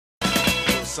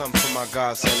something for my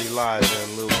godson Elijah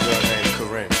and a little girl named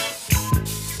Corinne.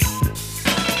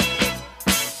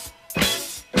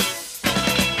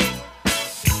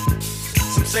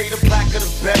 Some say the blacker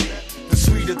the better, the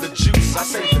sweeter the juice. I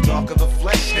say the darker the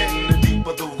flesh and the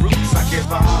deeper the roots. I give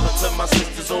a holler to my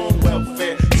sisters on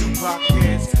welfare, Tupac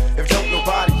kids, if don't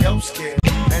nobody else care.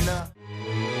 And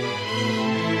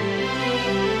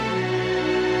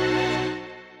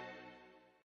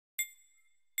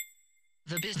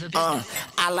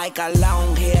I like a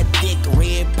long hair, thick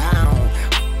red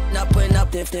pound. Up and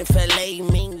up if they fillet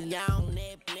mignon.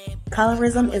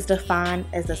 Colorism is defined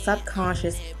as the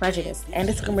subconscious prejudice and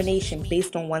discrimination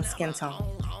based on one's skin tone.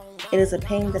 It is a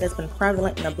pain that has been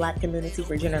prevalent in the black community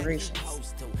for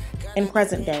generations. In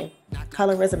present day,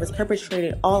 colorism is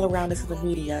perpetrated all around us in the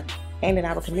media and in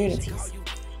our communities.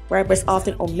 Rappers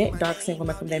often omit dark-skinned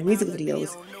women from their music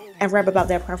videos and rap about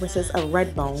their preferences of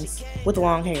red bones with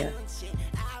long hair.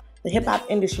 The hip-hop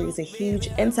industry is a huge,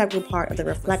 integral part of the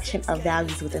reflection of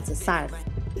values within society.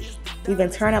 We've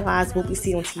internalized what we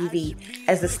see on TV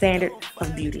as the standard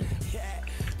of beauty.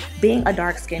 Being a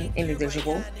dark-skinned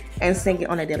individual and seeing it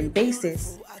on a daily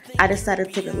basis, I decided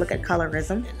to take a look at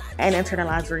colorism and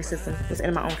internalized racism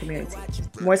within my own community,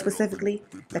 more specifically,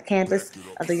 the campus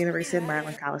of the University of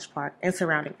Maryland College Park and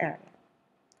surrounding area.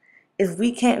 If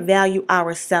we can't value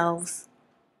ourselves,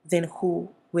 then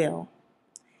who will?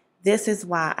 This is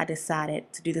why I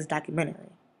decided to do this documentary,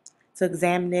 to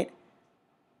examine it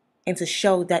and to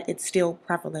show that it's still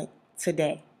prevalent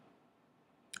today.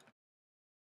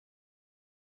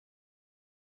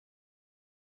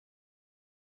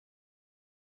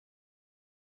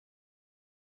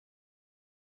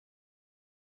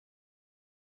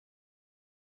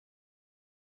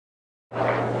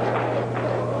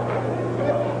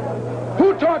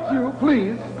 Who taught you,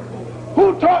 please,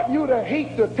 who taught you to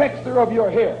hate the texture of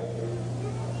your hair?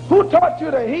 Who taught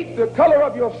you to hate the color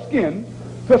of your skin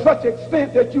to such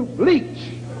extent that you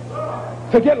bleach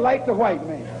to get like the white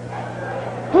man?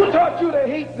 Who taught you to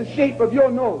hate the shape of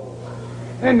your nose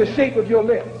and the shape of your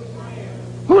lips?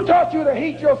 Who taught you to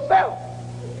hate yourself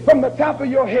from the top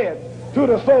of your head to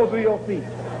the soles of your feet?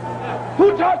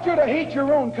 Who taught you to hate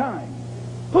your own kind?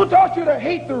 Who taught you to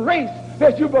hate the race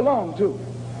that you belong to?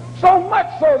 So much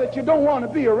so that you don't want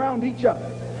to be around each other.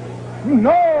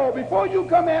 No, before you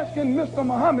come asking Mr.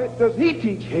 Muhammad, does he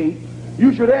teach hate,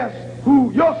 you should ask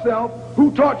yourself,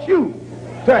 who taught you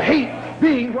to hate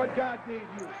being what God gave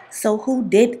you. So who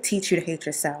did teach you to hate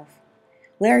yourself?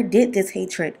 Where did this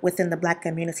hatred within the black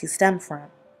community stem from?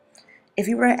 If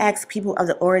you were to ask people of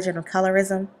the origin of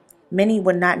colorism, many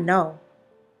would not know.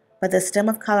 But the stem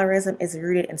of colorism is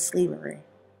rooted in slavery.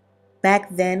 Back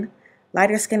then,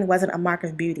 lighter skin wasn't a mark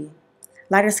of beauty.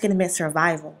 Lighter skin meant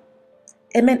survival.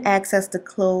 It meant access to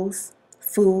clothes,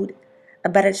 food, a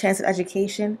better chance of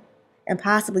education, and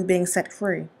possibly being set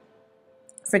free.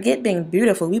 Forget being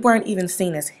beautiful, we weren't even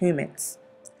seen as humans.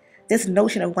 This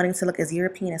notion of wanting to look as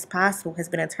European as possible has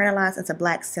been internalized into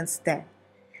blacks since then.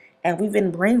 And we've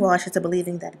been brainwashed into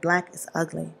believing that black is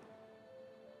ugly.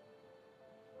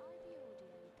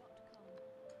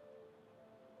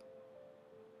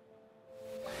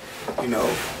 You know,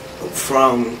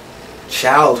 from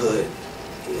childhood,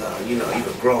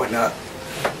 even growing up,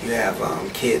 you have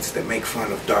kids that make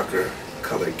fun of darker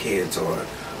colored kids, or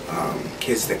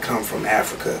kids that come from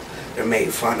Africa, they're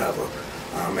made fun of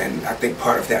them. And I think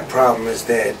part of that problem is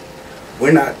that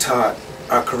we're not taught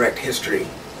our correct history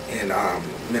in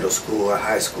middle school or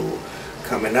high school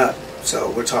coming up.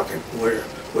 So we're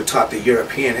taught the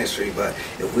European history, but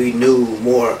if we knew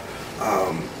more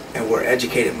and were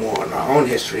educated more on our own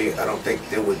history, I don't think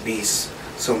there would be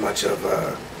so much of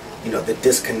the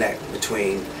disconnect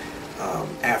between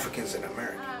Africans and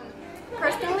Americans.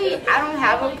 Personally, I don't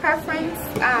have a preference,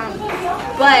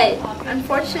 but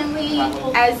unfortunately,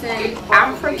 as an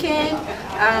African,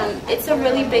 it's a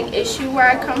really big issue where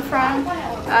I come from.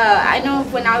 I know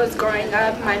when I was growing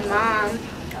up, my mom,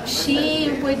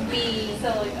 she would be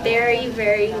very,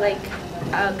 very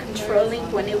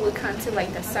controlling when it would come to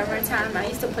the summertime. I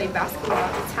used to play basketball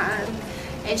all the time,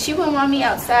 and she wouldn't want me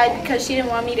outside because she didn't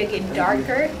want me to get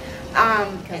darker.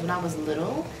 Because when I was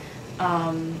little,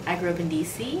 I grew up in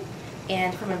DC,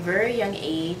 and from a very young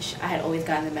age, I had always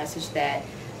gotten the message that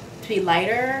to be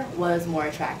lighter was more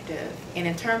attractive. And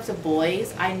in terms of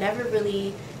boys, I never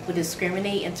really would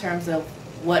discriminate in terms of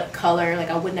what color.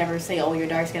 I would never say, oh, you're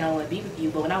dark skinned, I don't want to be with you.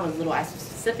 But when I was little, I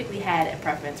specifically had a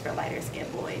preference for lighter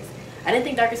skinned boys. I didn't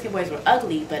think darker skinned boys were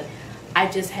ugly, but I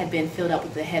just had been filled up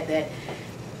with the head that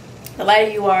the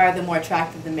lighter you are, the more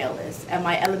attractive the male is. At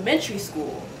my elementary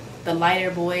school, the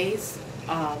lighter boys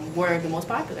were the most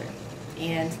popular,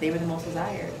 and they were the most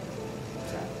desired.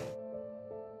 So.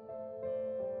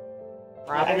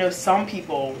 I know some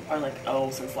people are like, oh,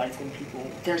 since light-skinned people,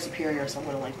 they're superior, so I'm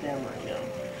gonna like them, or, you know,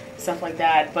 stuff like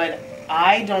that. But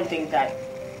I don't think that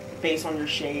based on your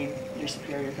shade, you're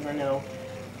superior, because I know,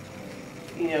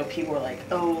 you know, people are like,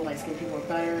 oh, light-skinned people are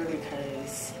better,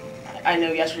 because I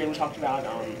know yesterday we talked about,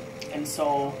 in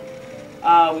Seoul,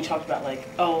 we talked about like,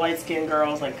 oh, light-skinned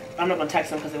girls, like, I'm not gonna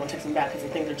text them because they won't text me back because they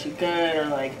think they're too good, or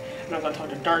like, I'm not gonna talk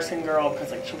to a dark-skinned girl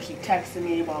because like she'll keep texting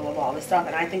me, blah blah blah, all this stuff.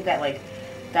 And I think that like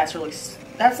that's like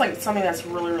something that's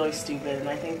really, really stupid, and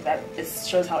I think that it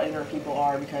shows how ignorant people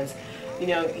are, because, you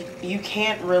know, you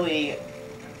can't really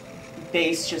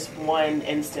base just one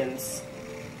instance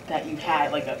that you've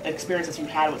had, like an experience that you've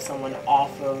had with someone,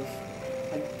 off of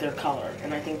like their color.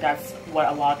 And I think that's what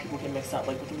a lot of people get mixed up,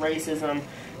 like with racism,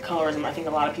 colorism. I think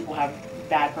a lot of people have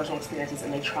bad personal experiences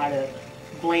and they try to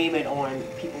blame it on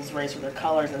people's race or their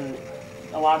colors, and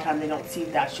a lot of times they don't see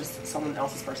that's just someone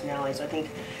else's personality. So I think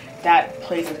that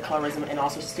plays into colorism, and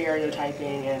also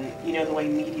stereotyping, and, you know, the way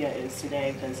media is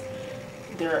today, because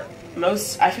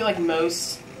I feel like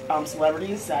most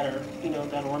celebrities that are, you know,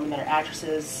 that are women, that are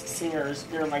actresses, singers,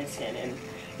 they're light skinned, and,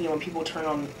 you know, when people turn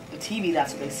on the TV,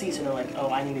 that's what they see, so they're like,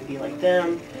 oh, I need to be like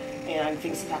them. And I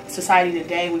think society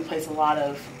today, we place a lot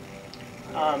of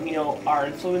you know, our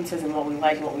influences and what we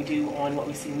like and what we do on what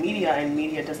we see in media, and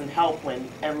media doesn't help when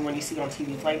everyone you see on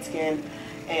TV is light skinned.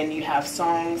 And you have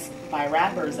songs by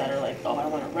rappers that are like, oh, I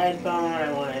want a red bone,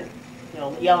 I want, you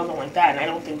know, yellow bone, like that. And I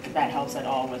don't think that helps at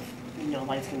all with, you know,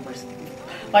 light skin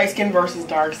versus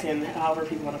dark skin, however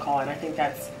people want to call it. And I think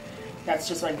that's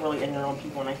just like really ignorant on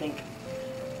people. And I think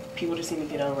people just need to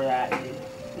get over that and,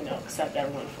 you know, accept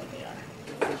everyone for what they are.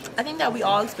 I think that we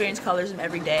all experience colorism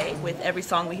every day with every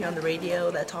song we hear on the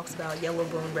radio that talks about yellow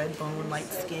bone, red bone, light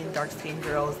skin, dark skinned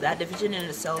girls. That division in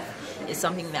itself is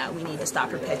something that we need to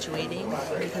stop perpetuating,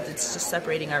 because it's just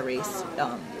separating our race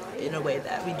in a way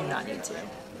that we do not need to.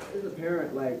 It's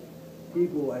apparent, like,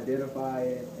 people identify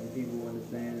it and people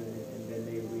understand it, and then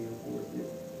they reinforce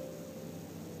it.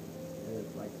 And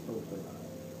it's like socialized.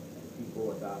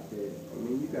 People adopt it. I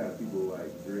mean, you got people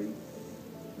like Drake.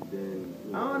 Then,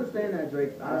 I don't understand that,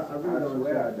 Drake. I really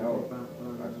don't.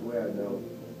 I swear I don't.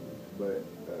 But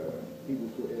people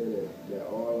swear that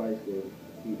all light-skinned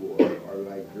people are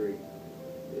like Drake.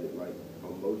 It's like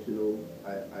emotional.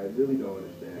 I really don't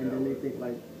understand. And then they think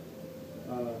like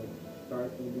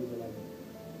dark-skinned people are like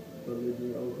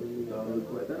religion overly.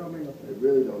 That don't make no sense. It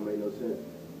really don't make no sense.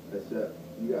 Except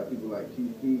you got people like Chief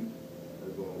Keef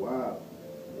that's going wild.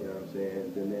 You know what I'm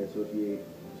saying? Then they associate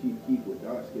Chief Keef with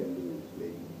dark-skinned dudes,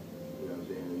 maybe. You know what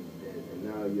I'm saying? And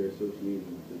now you're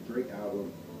associating the Drake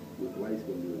album with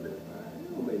light-skinned dudes. It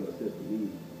don't make no sense to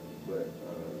me, but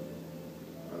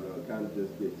I don't know, it kind of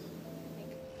just gets...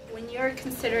 When you're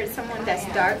considered someone that's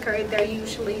darker, they're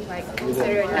usually like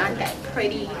considered not that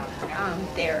pretty.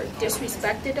 They're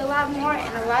disrespected a lot more,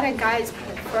 and a lot of guys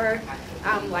prefer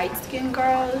light-skinned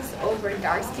girls over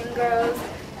dark-skinned girls.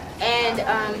 And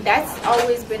that's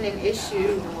always been an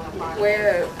issue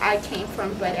where I came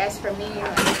from, but as for me,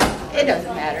 it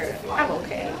doesn't matter. I'm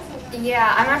okay.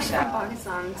 Yeah, I'm actually from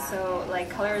Pakistan, so like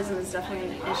colorism is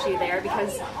definitely an issue there,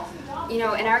 because, you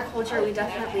know, in our culture we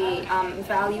definitely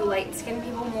value light-skinned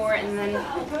people more, and then,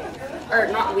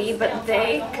 or not we, but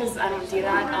they, because I don't do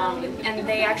that, and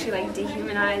they actually like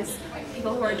dehumanize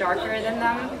people who are darker than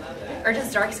them, or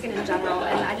just dark skin in general,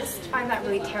 and I just find that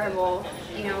really terrible.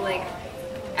 You know, like,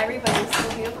 everybody's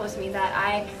so beautiful to me that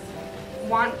I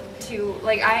want to,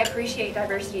 like, I appreciate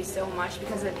diversity so much,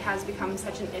 because it has become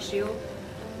such an issue,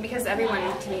 because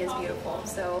everyone to me is beautiful.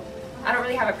 So I don't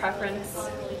really have a preference,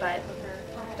 but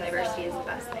diversity is the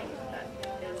best thing that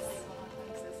is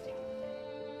existing.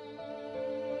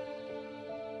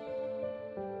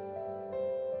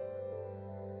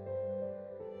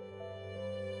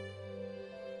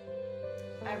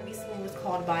 I recently was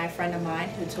called by a friend of mine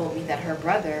who told me that her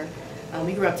brother,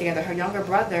 we grew up together, her younger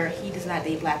brother, he does not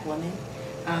date black women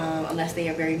unless they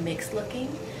are very mixed looking,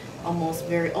 almost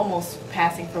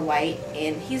passing for white,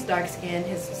 and he's dark skinned,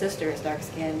 his sister is dark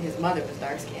skinned, his mother was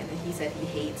dark skinned, and he said he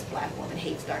hates black women,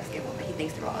 hates dark skinned women, he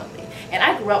thinks they're all ugly. And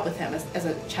I grew up with him as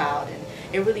a child, and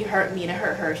it really hurt me and it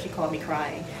hurt her. She called me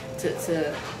crying to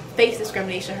face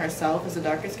discrimination herself as a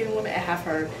darker skinned woman, and have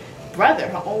her brother,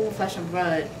 her own flesh and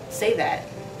blood, say that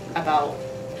about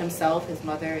himself, his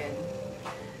mother, and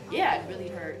yeah, it really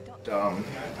hurt. I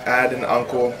had an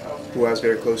uncle who I was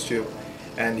very close to,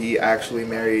 and he actually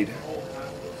married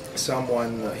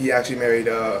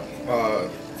a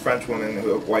French woman,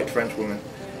 a white French woman,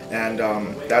 and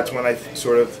that's when I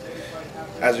sort of,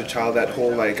 as a child, that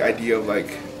whole like idea of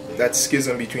like that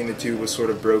schism between the two was sort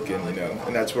of broken, you know,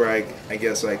 and that's where I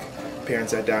guess like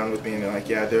parents sat down with me and they're like,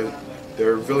 yeah,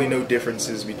 there are really no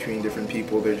differences between different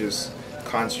people. They're just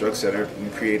constructs that are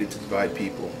created to divide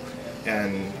people.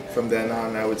 And from then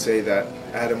on, I would say that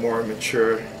I had a more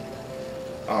mature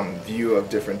view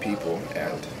of different people,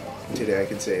 and today I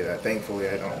can say that thankfully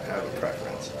I don't have a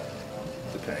preference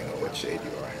depending on what shade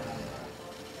you are.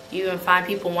 You even find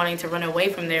people wanting to run away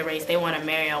from their race. They want to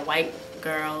marry a white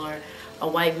girl or a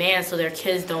white man so their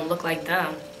kids don't look like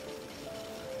them.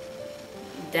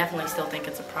 Definitely still think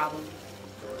it's a problem.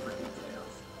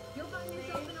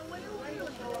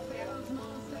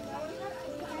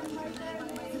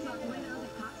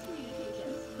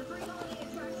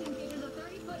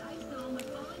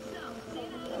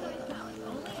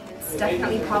 It's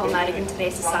definitely problematic in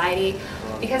today's society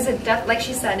because like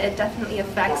she said, it definitely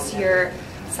affects your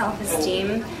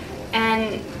self-esteem,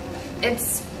 and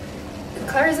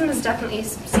colorism is definitely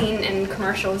seen in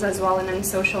commercials as well and in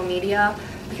social media,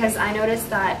 because I noticed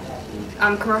that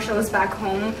commercials back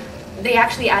home, they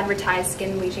actually advertise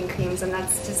skin bleaching creams, and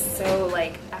that's just so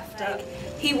like effed up.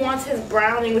 He wants his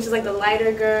browning, which is like the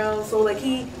lighter girl, so like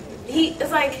he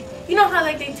it's like, you know how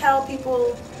like they tell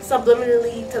people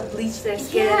subliminally to bleach their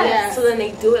skin, yes. So then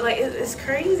they do it. Like it's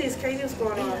crazy what's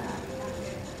going on.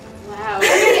 Wow.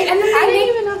 And then I didn't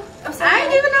even know. I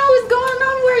didn't even know what's going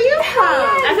on where you're from.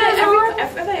 I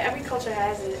feel like every culture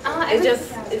has it.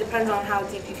 It depends on how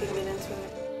deep you can get into it.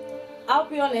 I'll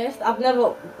be honest, I've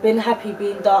never been happy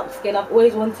being dark skinned. I've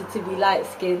always wanted to be light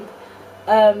skinned.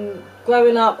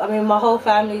 Growing up, I mean, my whole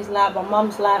family's light. My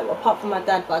mum's light, apart from my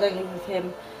dad, but I don't live with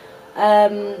him.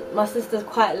 My sister's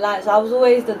quite light, so I was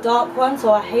always the dark one,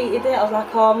 so I hated it. I was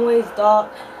like, oh, I'm always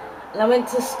dark. And I went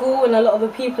to school and a lot of the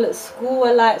people at school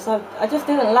were light, so I just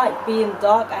didn't like being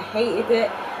dark. I hated it.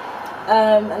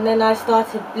 And then I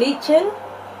started bleaching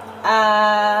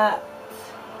at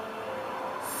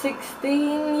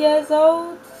 16 years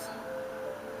old.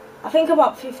 I think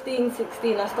about 15,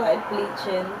 16 I started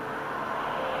bleaching.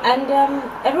 And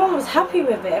everyone was happy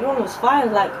with it. Everyone was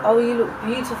fine, like, oh, you look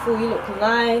beautiful, you look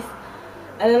nice.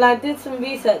 And then I did some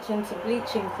research into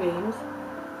bleaching creams,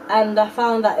 and I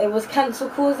found that it was cancer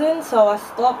causing, so I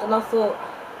stopped, and I thought,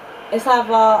 it's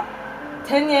either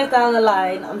 10 years down the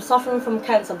line I'm suffering from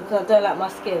cancer because I don't like my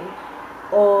skin,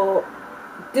 or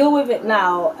deal with it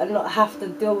now and not have to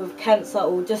deal with cancer,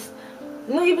 or just,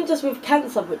 not even just with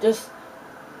cancer, but just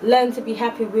learn to be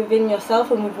happy within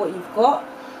yourself and with what you've got.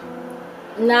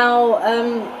 Now,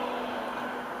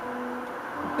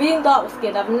 being dark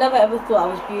skinned, I've never ever thought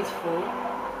I was beautiful.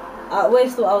 I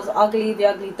always thought I was ugly, the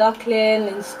ugly duckling.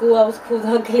 In school I was called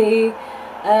ugly.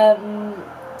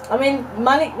 I mean,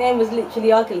 my nickname was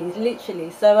literally ugly, literally.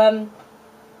 So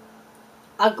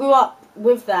I grew up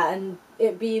with that and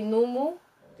it being normal.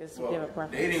 Well,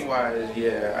 dating wise,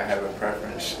 yeah, I have a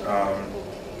preference.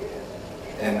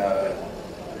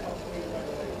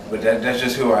 But that's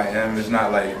just who I am. It's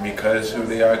not like because who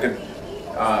they are.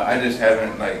 I just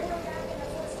haven't like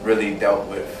really dealt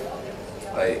with,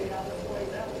 like,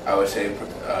 I would say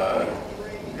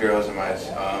girls in my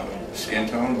skin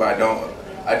tone, but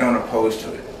I don't oppose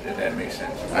to it, if that makes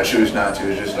sense. I choose not to.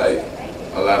 It's just like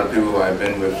a lot of people I've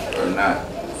been with are not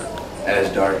as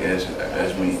dark as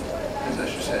me, as I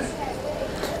should say.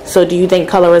 So do you think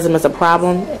colorism is a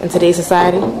problem in today's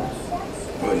society?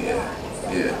 Well, yeah,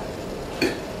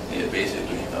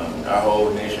 basically. Our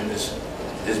whole nation is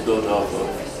built off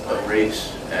of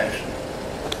race, actually.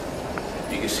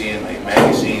 You can see in like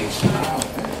magazines.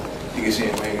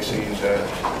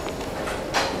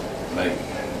 Like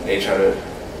they try to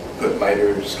put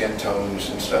lighter skin tones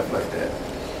and stuff like that.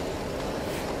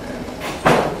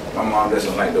 And my mom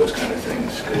doesn't like those kind of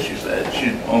things because she's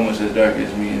almost as dark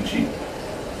as me, and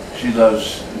she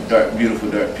loves dark,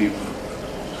 beautiful dark people.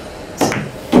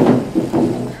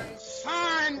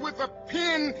 Signed with a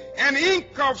pen and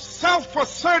ink of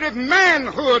self-assertive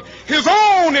manhood his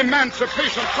own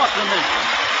Emancipation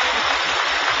Proclamation.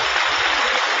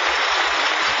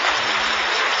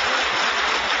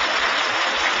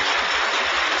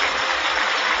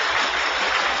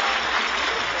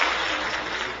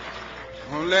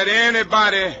 Don't let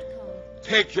anybody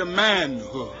take your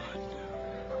manhood.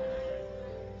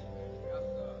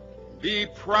 Be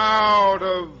proud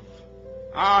of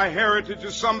our heritage.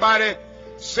 As somebody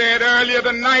said earlier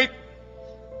tonight,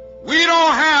 we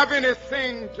don't have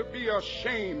anything to be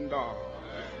ashamed of.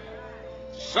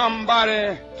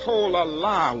 Somebody told a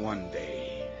lie one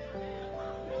day.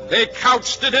 They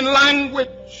couched it in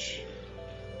language.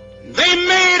 They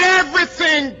made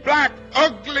everything black,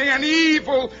 ugly, and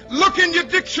evil. Look in your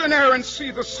dictionary and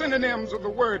see the synonyms of the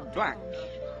word black.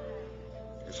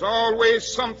 It's always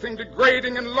something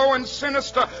degrading and low and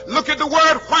sinister. Look at the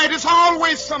word white. It's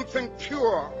always something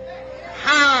pure,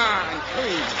 behind,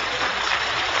 please.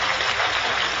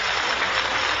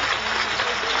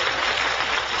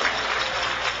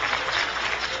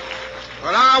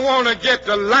 But I want to get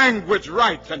the language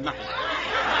right tonight.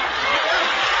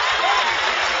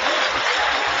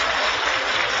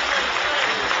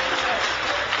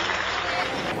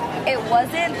 It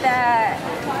wasn't that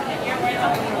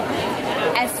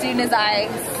as soon as I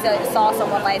saw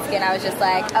someone light skinned, I was just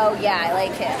like, oh yeah, I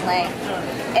like him. Like,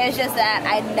 it's just that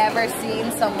I'd never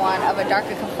seen someone of a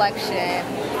darker complexion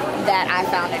that I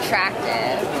found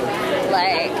attractive.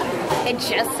 Like, it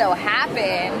just so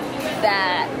happened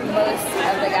that most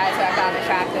of the guys who I found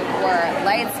attractive were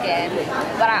light skinned,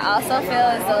 but I also feel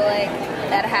as though like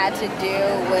that had to do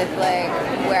with like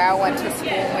where I went to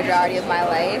school majority of my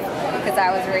life, because I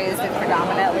was raised in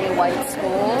predominantly white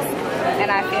schools,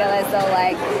 and I feel as though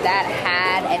like that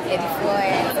had an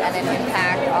influence and an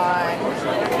impact on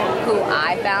who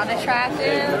I found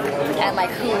attractive and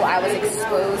like who I was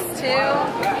exposed to.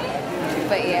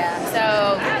 But yeah.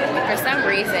 So for some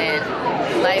reason,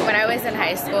 like when I was in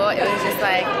high school, it was just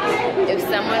like if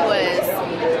someone was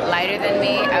lighter than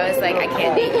me, I was like, I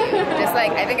can't date you. Just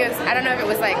like, I think it was, I don't know if it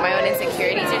was like my own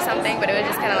insecurities or something, but it was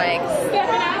just kind of like,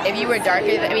 if you were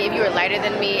darker than, if you were lighter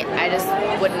than me, I just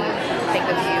wouldn't think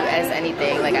of you as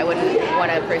anything. Like I wouldn't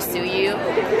want to pursue you,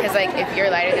 because like if you're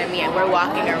lighter than me and we're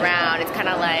walking around, it's kind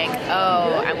of like,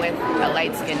 oh, I'm with a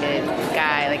light-skinned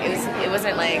guy. Like it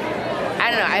wasn't like, I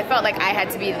don't know, I felt like I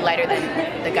had to be lighter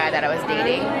than the guy that I was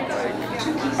dating.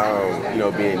 You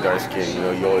know, being dark-skinned, you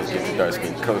know, you always get the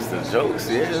dark-skinned comes to jokes,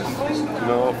 yes, you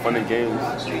know, fun and games.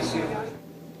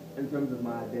 In terms of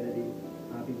my identity,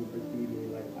 how people perceive me,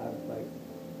 like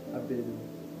I've been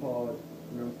called,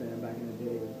 you know what I'm saying, back in the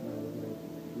day when I was like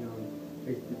young,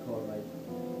 they used to be called like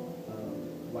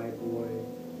white boy.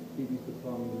 People used to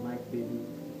call me Mike Baby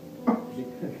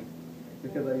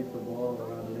because I used to ball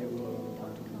around the neighborhood all the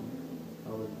time. I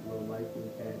was a little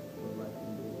light-skinned cat, a little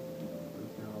light-skinned dude.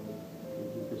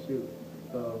 You could shoot.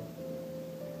 So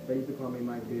they used to call me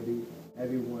Mike Baby.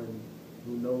 Everyone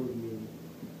who knows me,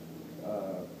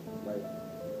 like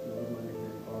knows my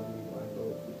nickname, calls me Black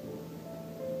Ghost, because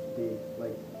they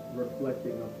like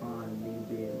reflecting upon me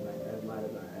being like as light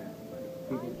as I am. Like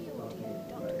people talk to me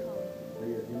like,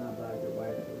 you're not black, you're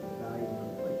white, you're Italian.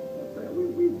 Like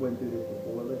we went through this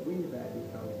before. Like we've had these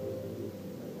conversations.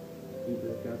 We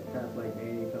discuss cats like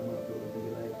Danny come up to us and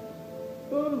be like,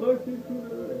 oh, look, she's cool.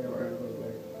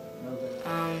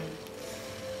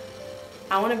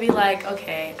 I want to be like,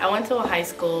 okay, I went to a high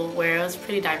school where it was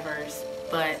pretty diverse,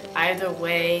 but either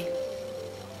way,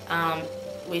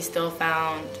 we still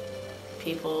found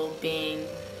people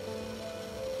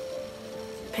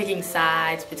picking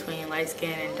sides between light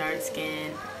skin and dark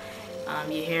skin.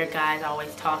 You hear guys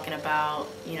always talking about,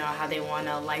 you know, how they want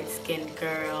a light-skinned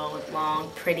girl with long,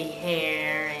 pretty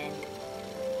hair, and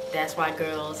that's why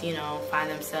girls, you know, find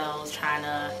themselves trying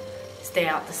to stay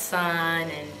out the sun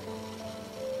and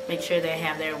make sure they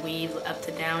have their weave up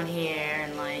to down hair,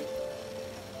 and like,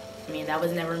 I mean, that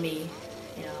was never me,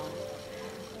 you know.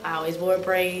 I always wore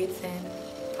braids and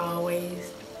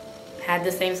always had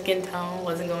the same skin tone,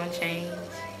 wasn't going to change.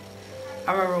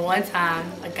 I remember one time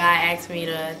a guy asked me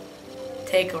to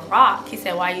take a rock. He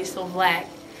said, why are you so black?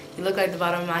 You look like the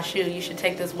bottom of my shoe. You should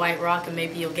take this white rock and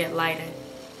maybe you'll get lighter.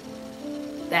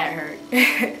 That hurt.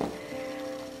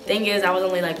 Thing is, I was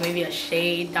only like maybe a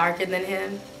shade darker than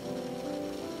him.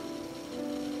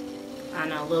 I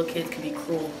know, little kids can be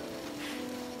cruel.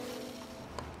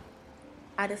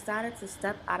 I decided to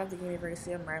step out of the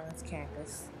University of Maryland's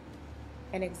campus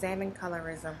and examine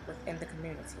colorism within the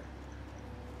community.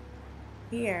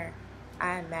 Here,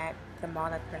 I am at the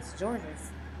Mall of Prince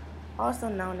George's, also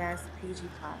known as PG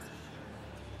Plaza.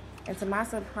 And to my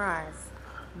surprise,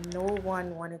 no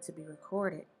one wanted to be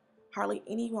recorded. Hardly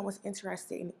anyone was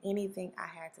interested in anything I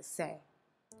had to say.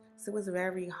 So it was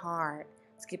very hard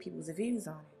to get people's views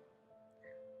on it.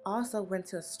 Also went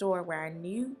to a store where I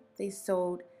knew they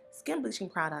sold skin bleaching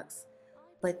products,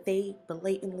 but they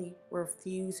blatantly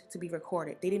refused to be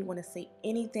recorded. They didn't want to say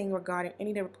anything regarding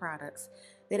any of their products.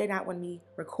 They did not want me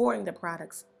recording the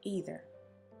products either.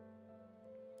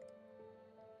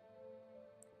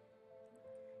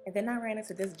 And then I ran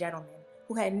into this gentleman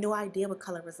who had no idea what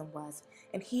colorism was,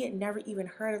 and he had never even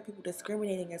heard of people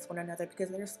discriminating against one another because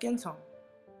of their skin tone.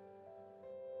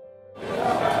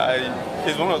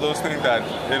 It's one of those things that,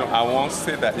 you know, I won't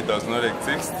say that it does not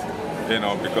exist, you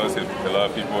know, because a lot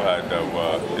of people had,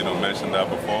 you know, mentioned that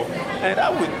before. And I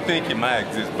would think it might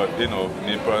exist, but, you know,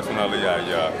 me personally,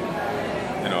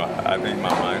 you know, I think my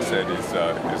mindset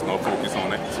is not focused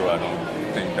on it, so I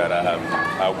don't think that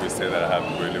I would say that I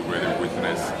have really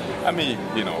witnessed, I mean,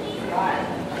 you know,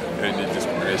 any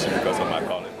discrimination because of my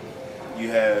color. You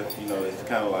have, you know, it's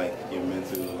kind of like your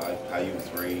mental, like how you was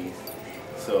raised.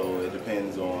 So it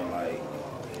depends on, like,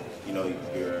 you know,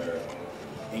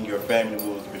 in your family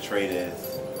was portrayed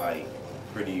as like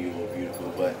pretty or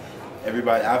beautiful, but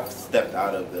everybody, I've stepped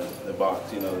out of the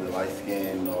box, you know, the light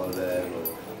skin and all of that,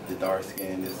 or the dark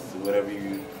skin, this whatever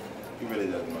it really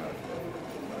doesn't matter.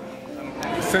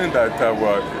 Saying that,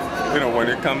 you know, when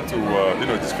it comes to, you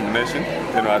know, discrimination,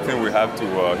 you know, I think we have to,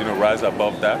 you know, rise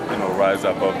above that, you know, rise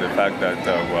above the fact that,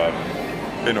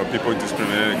 you know, people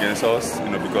discriminate against us, you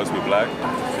know, because we're black,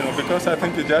 you know, because I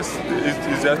think it's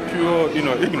just pure, you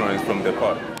know, ignorance from their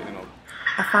part, you know.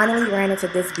 I finally ran into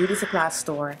this beauty supply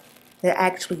store that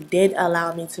actually did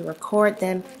allow me to record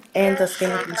them and the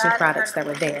skin bleaching products that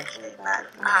were there.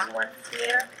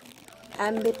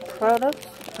 Ambit products,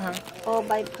 all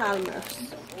by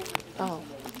Palmer's. Oh.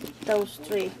 Those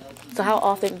three. So how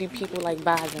often do people like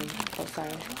buy them? Oh,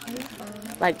 sorry.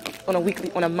 Like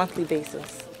on a monthly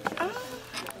basis?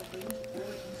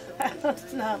 I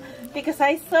don't know. Because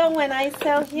I saw when I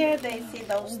sell here, they see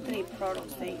those three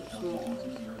products they use more.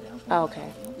 Oh,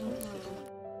 okay.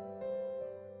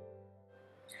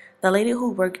 The lady who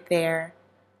worked there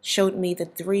showed me the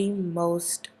 3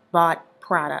 most bought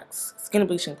products, skin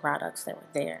bleaching products that were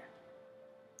there.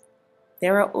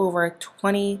 There are over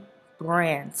 20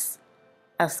 brands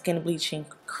of skin bleaching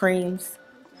creams,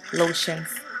 lotions,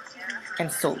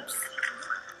 and soaps.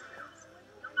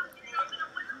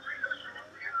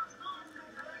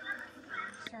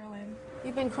 Carolyn,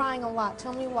 you've been crying a lot.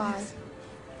 Tell me why. Yes.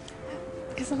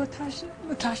 Is it Latasha?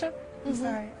 Latasha? I'm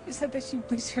sorry. You said that you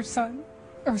bleached her son,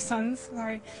 or sons,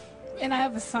 sorry. And I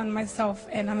have a son myself,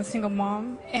 and I'm a single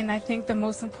mom, and I think the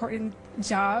most important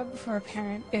job for a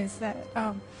parent is that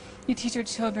you teach your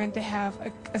children to have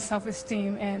a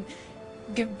self-esteem and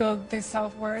build their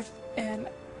self-worth. And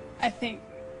I think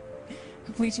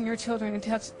bleaching your children and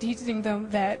teaching them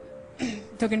that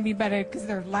they're going to be better because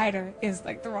they're lighter is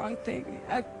like the wrong thing.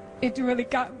 It really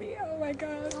got me. Oh my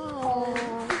God.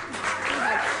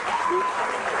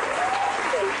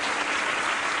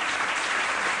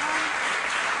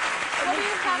 What do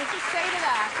you have to say to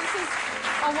that? This is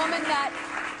a woman that,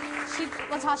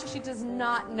 Latasha, she does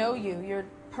not know you. You're a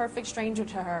perfect stranger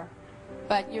to her.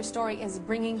 But your story is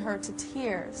bringing her to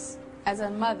tears as a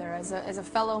mother, as a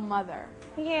fellow mother.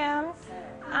 Yeah,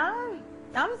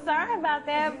 I'm sorry about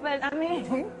that, but I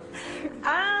mean,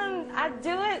 I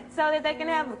do it so that they can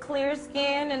have a clear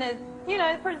skin and it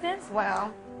presents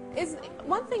well.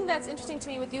 One thing that's interesting to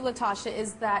me with you, Latasha,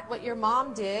 is that what your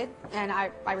mom did, and I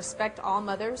respect all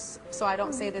mothers, so I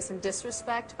don't say this in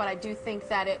disrespect, but I do think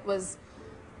that it was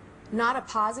not a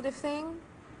positive thing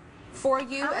for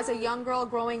you as a young girl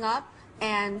growing up,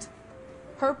 and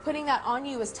her putting that on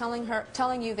you is telling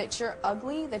you that you're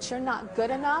ugly, that you're not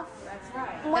good enough,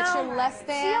 that you're less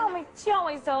than. She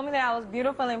always told me that I was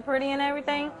beautiful and pretty and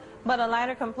everything, but a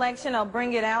lighter complexion will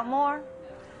bring it out more,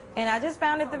 and I just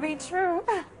found it to be true.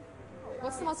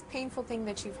 What's the most painful thing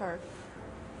that you've heard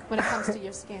when it comes to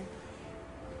your skin?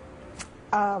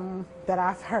 That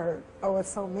I've heard. Oh, it's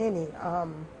so many.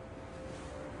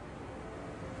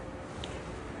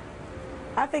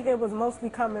 I think it was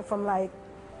mostly coming from like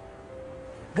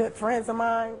good friends of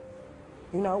mine.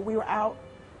 You know, we were out.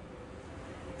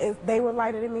 They were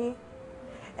lighter than me.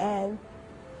 And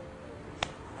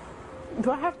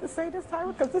do I have to say this,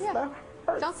 Tyra? Because this stuff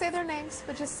hurts. Don't say their names,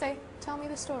 but just tell me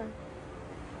the story.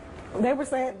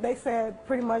 They said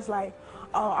pretty much like,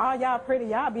 oh, all y'all pretty,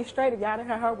 y'all be straight if y'all didn't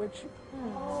have her with you.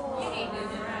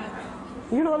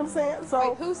 You know what I'm saying? So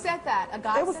wait, who said that? A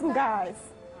guy? It was some guys.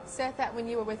 Said that when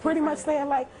you were with pretty much saying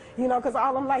like, you know, because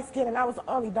all them light skinned and I was the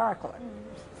only dark one.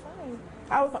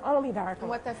 I was the only dark one. And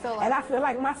what that feel like? And I feel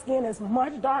like my skin is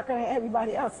much darker than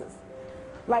everybody else's.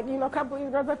 Like, you know, a couple of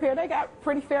these girls up here, they got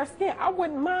pretty fair skin. I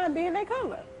wouldn't mind being their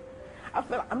color. I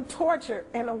feel like I'm tortured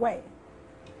in a way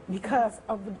because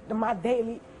of my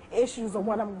daily issues of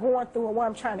what I'm going through and what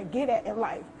I'm trying to get at in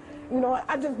life. You know,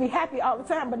 I just be happy all the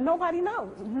time, but nobody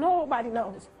knows. Nobody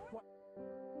knows.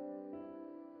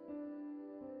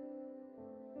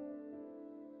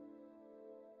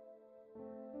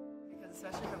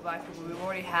 Especially for black people, we've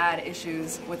already had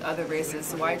issues with other races,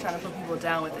 so why are you trying to put people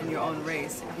down within your own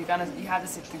race? You have to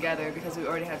stick together because we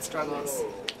already had struggles.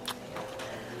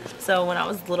 So when I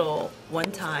was little,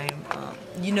 one time,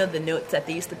 you know the notes that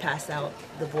they used to pass out,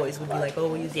 the boys would be like, oh,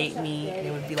 will you date me? And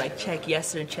it would be like, check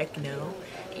yes or check no.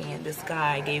 And this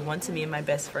guy gave one to me and my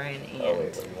best friend,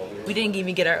 and we didn't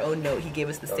even get our own note. He gave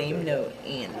us the same note.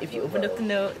 And if you opened up the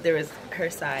note, there was her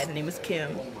side, her name was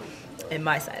Kim, and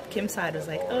my side. Kim's side was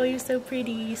like, oh, you're so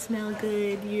pretty, you smell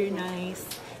good, you're nice.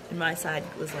 And my side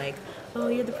was like, oh,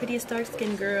 you're the prettiest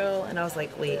dark-skinned girl. And I was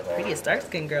like, wait, prettiest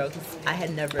dark-skinned girl? Because I had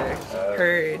never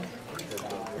heard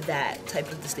that type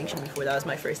of distinction before. That was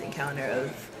my first encounter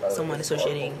of someone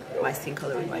associating my skin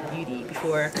color with my beauty.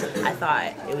 Before, I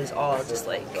thought it was all just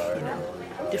like, you know,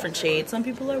 different shades. Some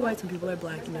people are white, some people are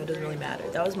black, you know, it doesn't really matter.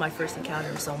 That was my first encounter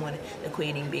of someone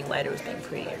equating being lighter with being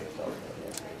prettier.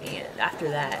 And after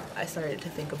that, I started to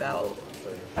think about,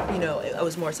 you know, I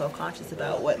was more self-conscious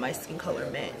about what my skin color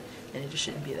meant, and it just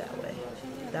shouldn't be that way.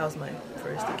 That was my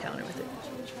first encounter with it.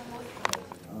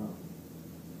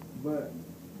 But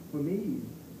for me,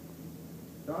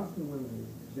 dark-skinned women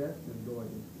is just as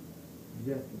gorgeous,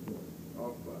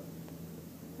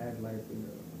 as light-skinned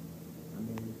girls. I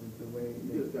mean, it's just the way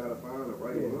you just gotta find the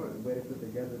right one. The way they put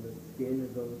together the skin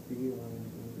is those see one.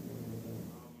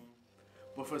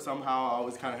 But for somehow, I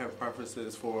always kind of have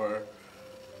preferences for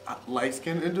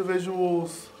light-skinned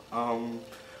individuals,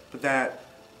 but that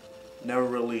never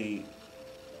really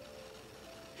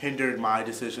hindered my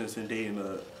decisions in dating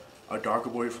a darker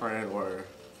boyfriend or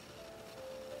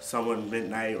someone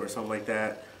midnight or something like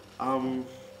that. I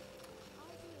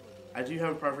do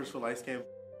have a preference for light-skinned.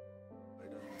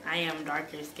 I am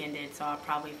darker skinned, so I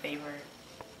probably favor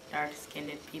dark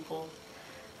skinned people.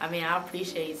 I mean, I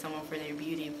appreciate someone for their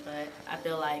beauty, but I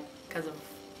feel like because of,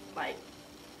 like,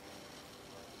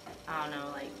 I don't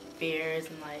know, like fears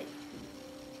and like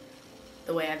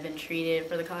the way I've been treated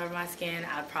for the color of my skin,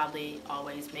 I'd probably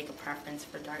always make a preference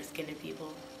for dark skinned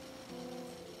people.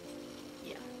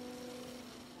 Yeah.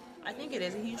 I think it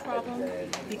is a huge problem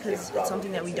because it's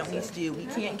something that we don't need to do. We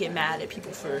can't get mad at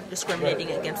people for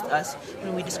discriminating against us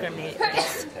when we discriminate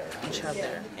against each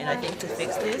other. And I think to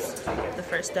fix this, the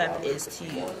first step is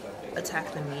to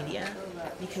attack the media,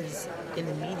 because in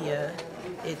the media,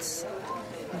 you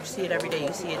see it every day.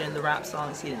 You see it in the rap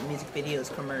songs, you see it in music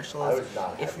videos, commercials.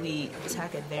 If we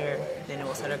attack it there, then it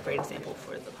will set a great example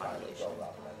for the population.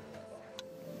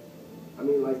 I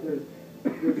mean, like there's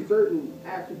certain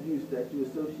attributes that you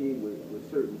associate with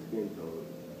certain skin tones.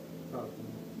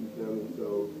 You feel me?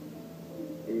 So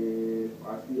if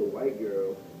I see a white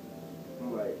girl,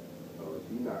 I'm like, oh,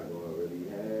 she's not gonna really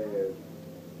have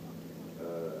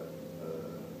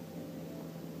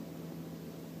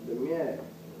the meh,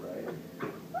 right?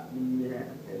 Yeah.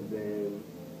 And then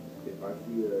if I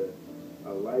see a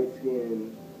light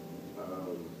skinned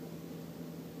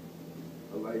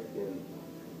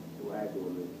black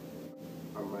woman,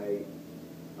 I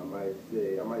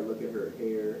might look at her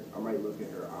hair, I might look at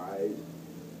her eyes,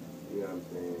 you know what I'm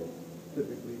saying?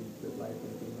 Typically, the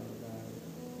light-skinned female guys.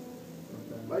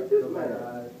 Like this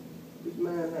man. This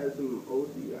man has some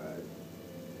OC eyes.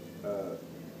 I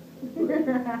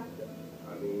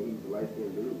mean, he's a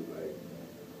light-skinned dude, like,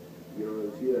 you don't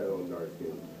really see that on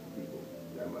dark-skinned people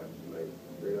that much, like,